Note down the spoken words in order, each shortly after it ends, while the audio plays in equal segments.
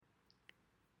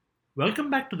Welcome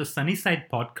back to the Sunnyside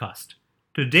podcast.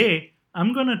 Today,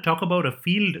 I'm going to talk about a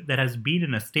field that has been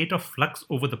in a state of flux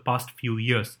over the past few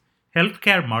years: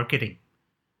 healthcare marketing.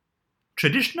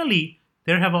 Traditionally,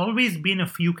 there have always been a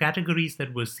few categories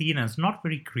that were seen as not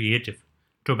very creative.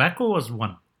 Tobacco was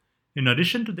one. In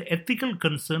addition to the ethical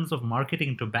concerns of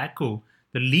marketing tobacco,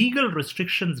 the legal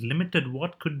restrictions limited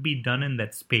what could be done in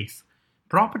that space.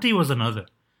 Property was another.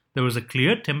 There was a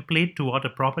clear template to what a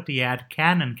property ad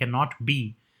can and cannot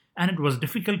be, and it was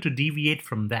difficult to deviate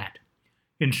from that.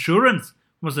 Insurance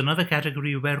was another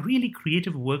category where really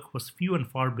creative work was few and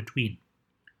far between.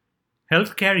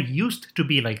 Healthcare used to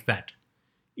be like that.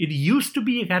 It used to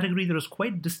be a category that was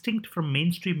quite distinct from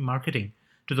mainstream marketing,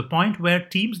 to the point where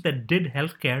teams that did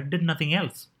healthcare did nothing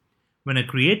else. When a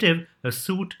creative, a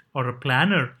suit, or a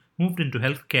planner moved into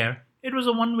healthcare, it was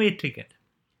a one-way ticket.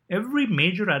 Every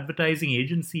major advertising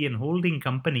agency and holding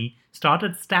company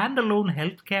started standalone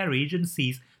healthcare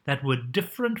agencies that were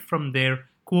different from their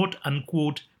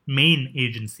quote-unquote main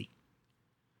agency.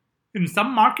 In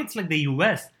some markets like the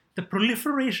US, the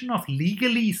proliferation of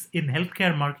legalese in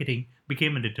healthcare marketing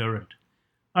became a deterrent.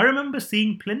 I remember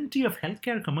seeing plenty of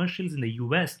healthcare commercials in the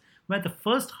US where the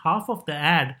first half of the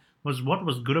ad was what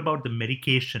was good about the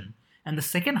medication, and the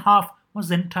second half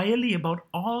was entirely about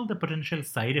all the potential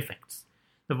side effects.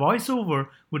 The voiceover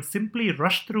would simply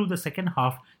rush through the second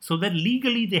half so that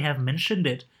legally they have mentioned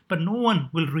it, but no one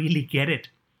will really get it.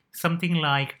 Something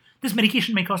like, "This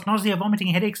medication may cause nausea, vomiting,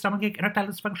 headache, stomachache, erectile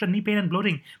dysfunction, knee pain, and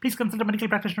bloating. Please consult a medical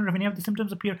practitioner if any of the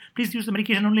symptoms appear. Please use the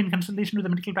medication only in consultation with a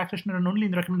medical practitioner and only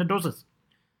in the recommended doses."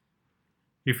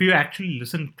 If you actually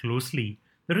listen closely,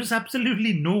 there is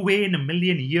absolutely no way in a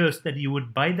million years that you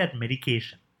would buy that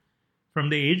medication. From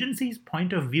the agency's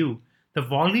point of view, the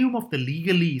volume of the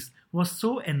legalese was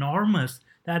so enormous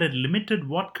that it limited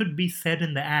what could be said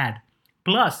in the ad.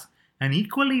 Plus, an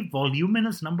equally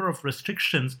voluminous number of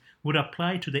restrictions would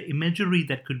apply to the imagery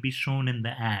that could be shown in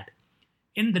the ad.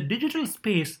 In the digital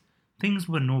space, things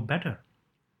were no better.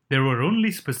 There were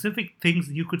only specific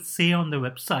things you could say on the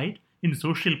website, in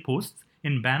social posts,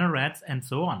 in banner ads, and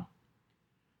so on.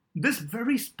 This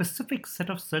very specific set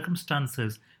of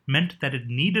circumstances meant that it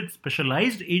needed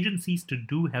specialized agencies to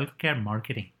do healthcare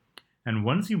marketing. And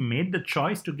once you made the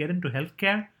choice to get into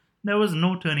healthcare, there was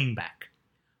no turning back.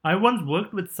 I once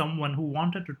worked with someone who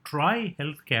wanted to try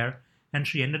healthcare, and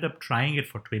she ended up trying it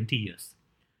for 20 years.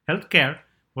 Healthcare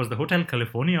was the Hotel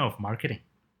California of marketing.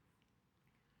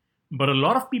 But a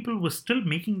lot of people were still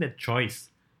making that choice.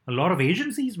 A lot of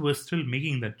agencies were still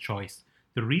making that choice.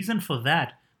 The reason for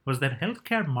that was that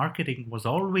healthcare marketing was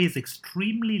always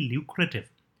extremely lucrative.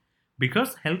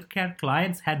 Because healthcare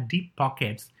clients had deep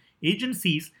pockets,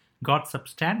 agencies got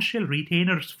substantial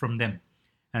retainers from them.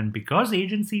 And because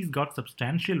agencies got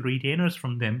substantial retainers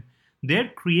from them, their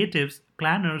creatives,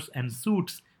 planners, and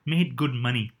suits made good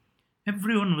money.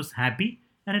 Everyone was happy,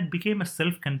 and it became a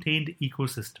self-contained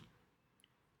ecosystem.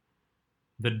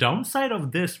 The downside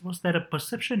of this was that a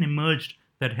perception emerged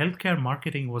that healthcare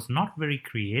marketing was not very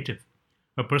creative.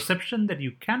 A perception that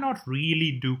you cannot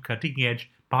really do cutting-edge,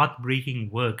 path-breaking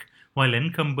work while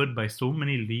encumbered by so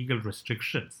many legal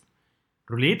restrictions.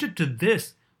 Related to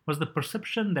this was the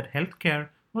perception that healthcare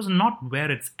was not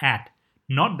where it's at,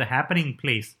 not the happening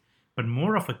place, but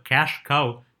more of a cash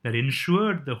cow that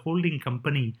insured the holding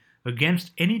company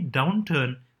against any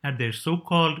downturn at their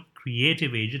so-called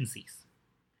creative agencies.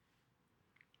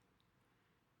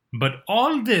 But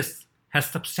all this has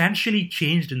substantially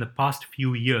changed in the past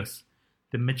few years.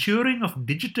 The maturing of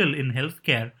digital in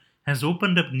healthcare has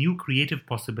opened up new creative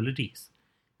possibilities.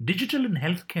 Digital in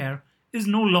healthcare is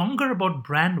no longer about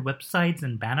brand websites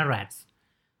and banner ads.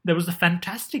 There was a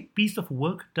fantastic piece of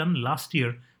work done last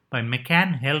year by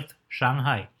McCann Health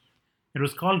Shanghai. It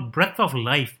was called Breath of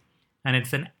Life, and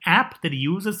it's an app that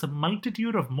uses a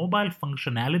multitude of mobile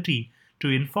functionality to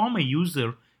inform a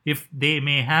user if they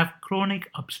may have chronic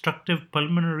obstructive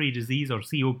pulmonary disease or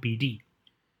COPD.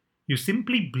 You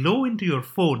simply blow into your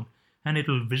phone and it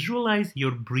will visualize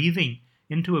your breathing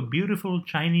into a beautiful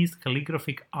Chinese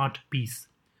calligraphic art piece.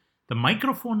 The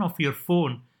microphone of your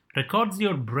phone records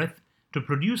your breath to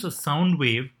produce a sound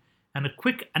wave, and a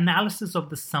quick analysis of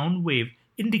the sound wave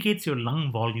indicates your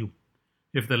lung volume.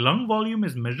 If the lung volume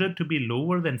is measured to be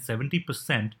lower than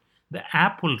 70%, the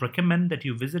app will recommend that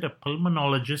you visit a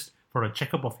pulmonologist for a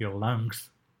checkup of your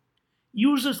lungs.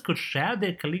 Users could share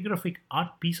their calligraphic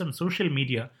art piece on social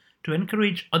media to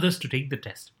encourage others to take the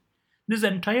test. This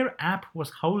entire app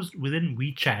was housed within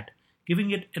WeChat,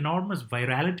 giving it enormous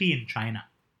virality in China.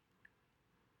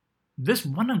 This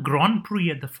won a Grand Prix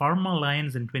at the Pharma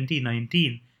Alliance in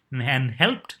 2019 and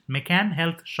helped McCann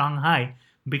Health Shanghai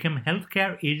become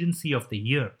Healthcare Agency of the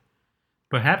Year.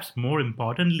 Perhaps more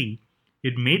importantly,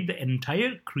 it made the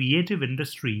entire creative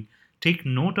industry take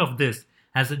note of this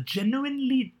as a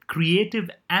genuinely creative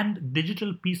and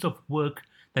digital piece of work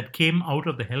that came out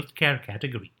of the healthcare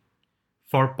category.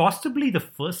 For possibly the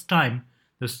first time,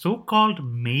 the so-called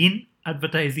main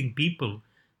advertising people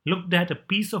looked at a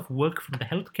piece of work from the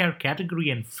healthcare category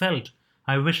and felt,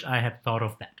 I wish I had thought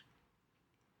of that.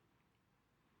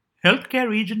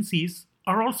 Healthcare agencies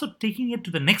are also taking it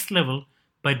to the next level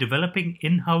by developing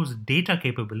in-house data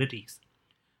capabilities.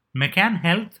 McCann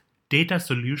Health Data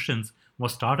Solutions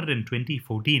was started in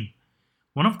 2014.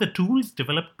 One of the tools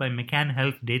developed by McCann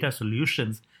Health Data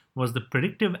Solutions was the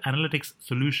predictive analytics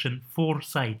solution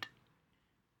Foresight.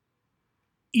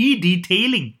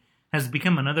 E-detailing has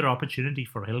become another opportunity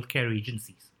for healthcare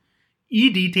agencies.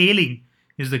 E-detailing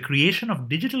is the creation of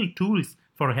digital tools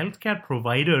for healthcare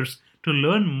providers to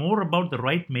learn more about the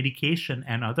right medication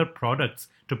and other products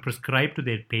to prescribe to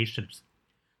their patients.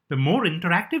 The more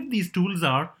interactive these tools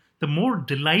are, the more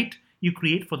delight you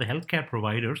create for the healthcare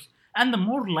providers, and the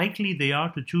more likely they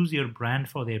are to choose your brand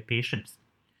for their patients.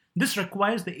 This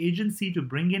requires the agency to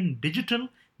bring in digital,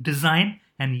 design,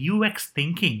 and UX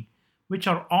thinking, which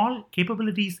are all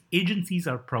capabilities agencies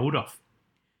are proud of.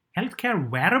 Healthcare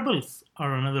wearables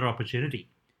are another opportunity.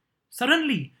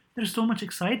 Suddenly, there's so much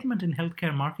excitement in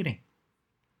healthcare marketing.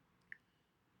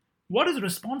 What is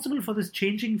responsible for this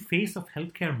changing face of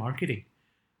healthcare marketing?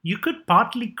 You could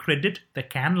partly credit the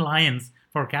Cannes Lions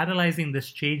for catalyzing this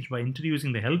change by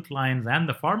introducing the Health Lions and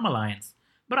the Pharma Lions,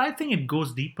 but I think it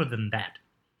goes deeper than that.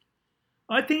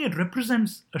 I think it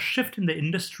represents a shift in the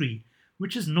industry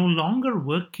which is no longer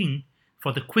working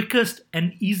for the quickest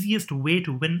and easiest way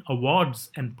to win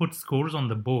awards and put scores on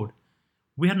the board.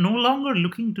 We are no longer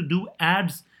looking to do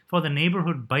ads for the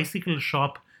neighborhood bicycle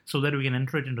shop so that we can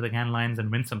enter it into the Cannes Lions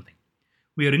and win something.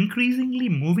 We are increasingly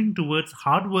moving towards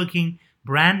hardworking,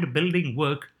 brand-building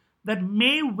work that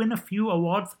may win a few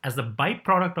awards as a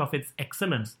byproduct of its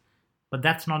excellence, but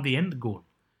that's not the end goal.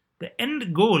 The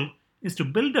end goal is to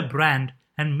build a brand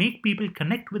and make people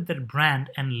connect with that brand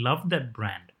and love that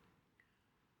brand.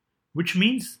 Which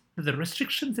means that the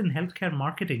restrictions in healthcare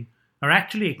marketing are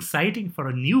actually exciting for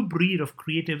a new breed of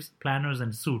creatives, planners,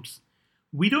 and suits.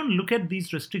 We don't look at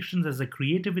these restrictions as a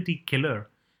creativity killer,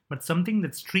 but something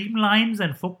that streamlines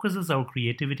and focuses our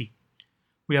creativity.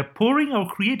 We are pouring our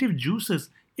creative juices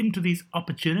into these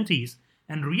opportunities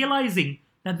and realizing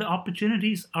that the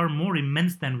opportunities are more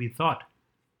immense than we thought.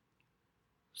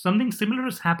 Something similar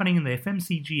is happening in the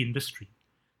FMCG industry.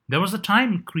 There was a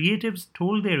time creatives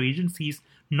told their agencies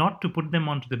not to put them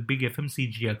onto the big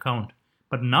FMCG account,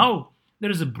 but now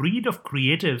there is a breed of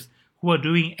creatives who are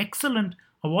doing excellent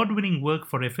award-winning work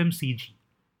for FMCG.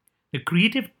 The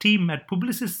creative team at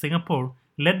Publicis Singapore,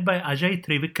 led by Ajay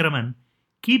Trivikraman,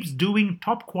 keeps doing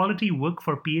top-quality work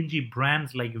for P&G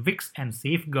brands like Vicks and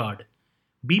Safeguard.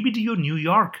 BBDO New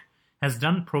York has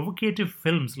done provocative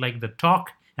films like The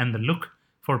Talk and The Look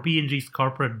for P&G's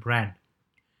corporate brand.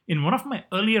 In one of my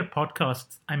earlier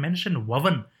podcasts, I mentioned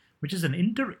Vavan, which is an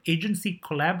inter-agency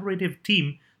collaborative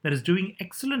team that is doing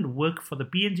excellent work for the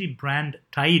P&G brand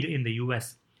Tide in the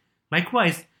US.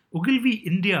 Likewise, Ogilvy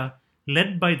India,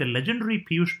 led by the legendary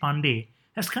Piyush Pandey,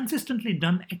 has consistently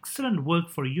done excellent work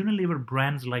for Unilever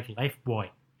brands like Lifebuoy.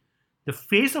 The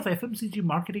face of FMCG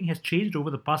marketing has changed over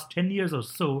the past 10 years or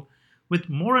so, with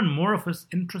more and more of us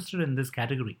interested in this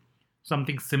category.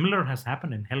 Something similar has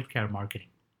happened in healthcare marketing.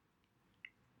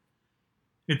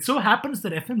 It so happens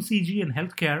that FMCG and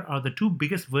healthcare are the two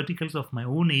biggest verticals of my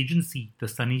own agency, The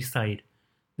Sunny Side.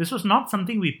 This was not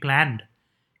something we planned.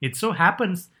 It so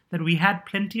happens that we had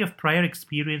plenty of prior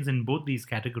experience in both these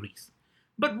categories.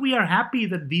 But we are happy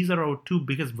that these are our two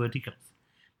biggest verticals,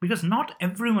 because not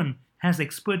everyone has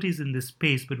expertise in this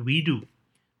space, but we do.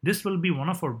 This will be one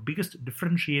of our biggest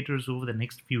differentiators over the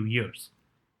next few years.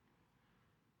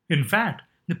 In fact,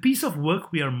 the piece of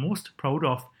work we are most proud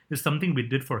of is something we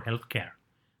did for healthcare.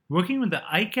 Working with the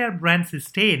eye care brand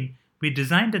Systane, we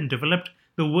designed and developed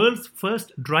the world's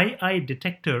first dry eye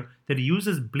detector that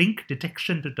uses blink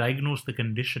detection to diagnose the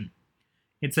condition.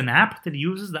 It's an app that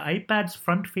uses the iPad's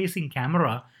front-facing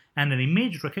camera and an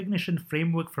image recognition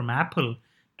framework from Apple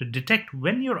to detect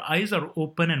when your eyes are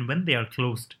open and when they are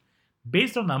closed.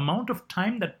 Based on the amount of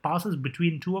time that passes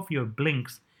between two of your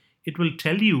blinks, it will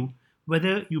tell you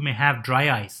whether you may have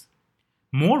dry eyes.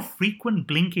 More frequent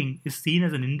blinking is seen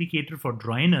as an indicator for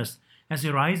dryness, as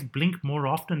your eyes blink more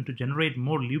often to generate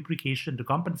more lubrication to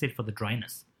compensate for the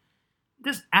dryness.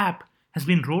 This app has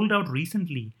been rolled out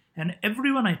recently, and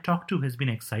everyone I talk to has been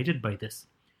excited by this.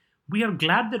 We are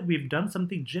glad that we've done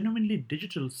something genuinely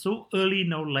digital so early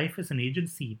in our life as an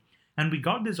agency, and we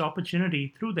got this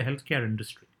opportunity through the healthcare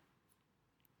industry.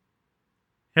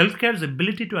 Healthcare's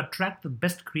ability to attract the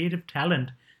best creative talent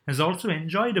has also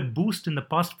enjoyed a boost in the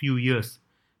past few years.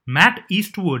 Matt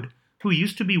Eastwood, who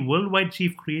used to be Worldwide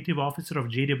Chief Creative Officer of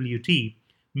JWT,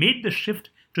 made the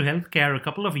shift to healthcare a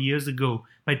couple of years ago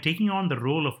by taking on the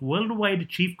role of Worldwide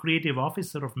Chief Creative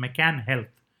Officer of McCann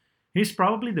Health. He's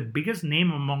probably the biggest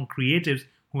name among creatives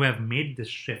who have made this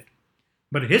shift.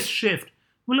 But his shift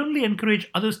will only encourage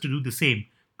others to do the same,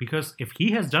 because if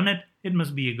he has done it, it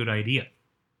must be a good idea.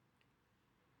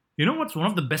 You know what's one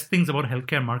of the best things about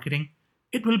healthcare marketing?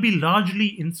 It will be largely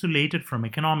insulated from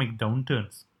economic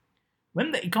downturns.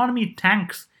 When the economy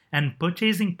tanks and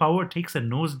purchasing power takes a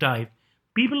nosedive,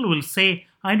 people will say,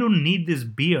 I don't need this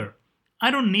beer.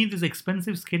 I don't need this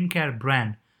expensive skincare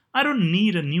brand. I don't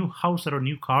need a new house or a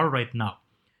new car right now.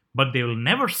 But they will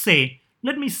never say,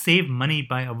 let me save money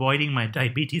by avoiding my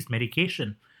diabetes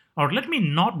medication, or let me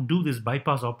not do this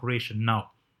bypass operation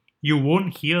now. You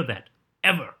won't hear that,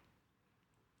 ever.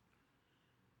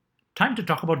 Time to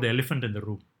talk about the elephant in the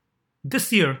room.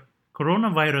 This year,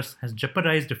 coronavirus has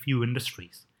jeopardized a few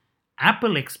industries.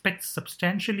 Apple expects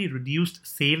substantially reduced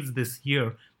sales this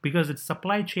year because its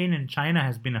supply chain in China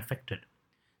has been affected.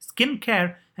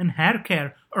 Skincare and hair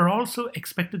care are also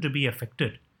expected to be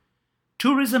affected.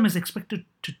 Tourism is expected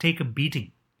to take a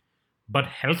beating, but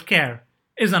healthcare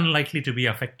is unlikely to be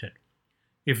affected.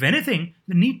 If anything,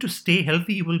 the need to stay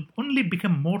healthy will only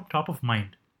become more top of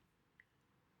mind.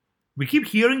 We keep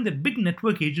hearing that big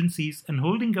network agencies and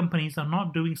holding companies are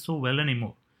not doing so well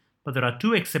anymore, but there are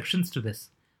two exceptions to this.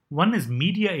 One is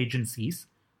media agencies,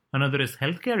 another is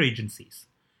healthcare agencies.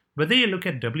 Whether you look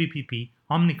at WPP,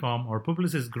 Omnicom, or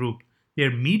Publicis Groupe,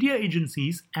 their media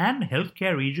agencies and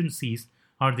healthcare agencies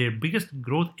are their biggest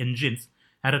growth engines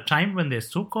at a time when their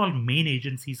so-called main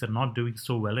agencies are not doing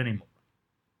so well anymore.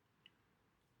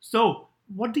 So,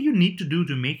 what do you need to do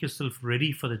to make yourself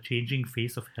ready for the changing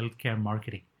face of healthcare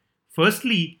marketing?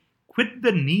 Firstly, quit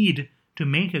the need to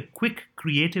make a quick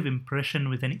creative impression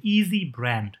with an easy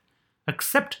brand.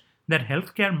 Accept that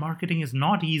healthcare marketing is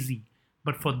not easy,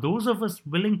 but for those of us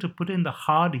willing to put in the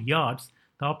hard yards,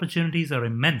 the opportunities are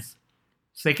immense.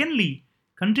 Secondly,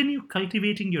 continue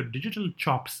cultivating your digital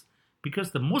chops,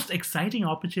 because the most exciting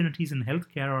opportunities in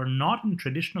healthcare are not in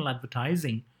traditional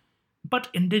advertising, but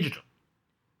in digital.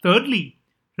 Thirdly,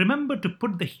 remember to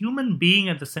put the human being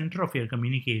at the center of your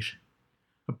communication.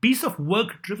 A piece of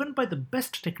work driven by the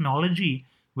best technology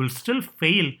will still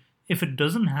fail if it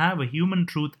doesn't have a human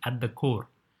truth at the core.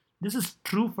 This is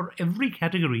true for every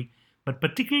category, but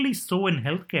particularly so in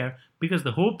healthcare because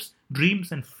the hopes,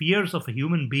 dreams, and fears of a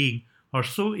human being are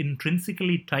so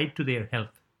intrinsically tied to their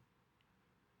health.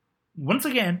 Once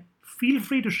again, feel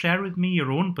free to share with me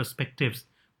your own perspectives,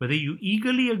 whether you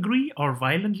eagerly agree or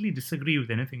violently disagree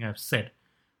with anything I've said.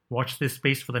 Watch this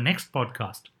space for the next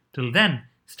podcast. Till then,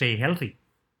 stay healthy.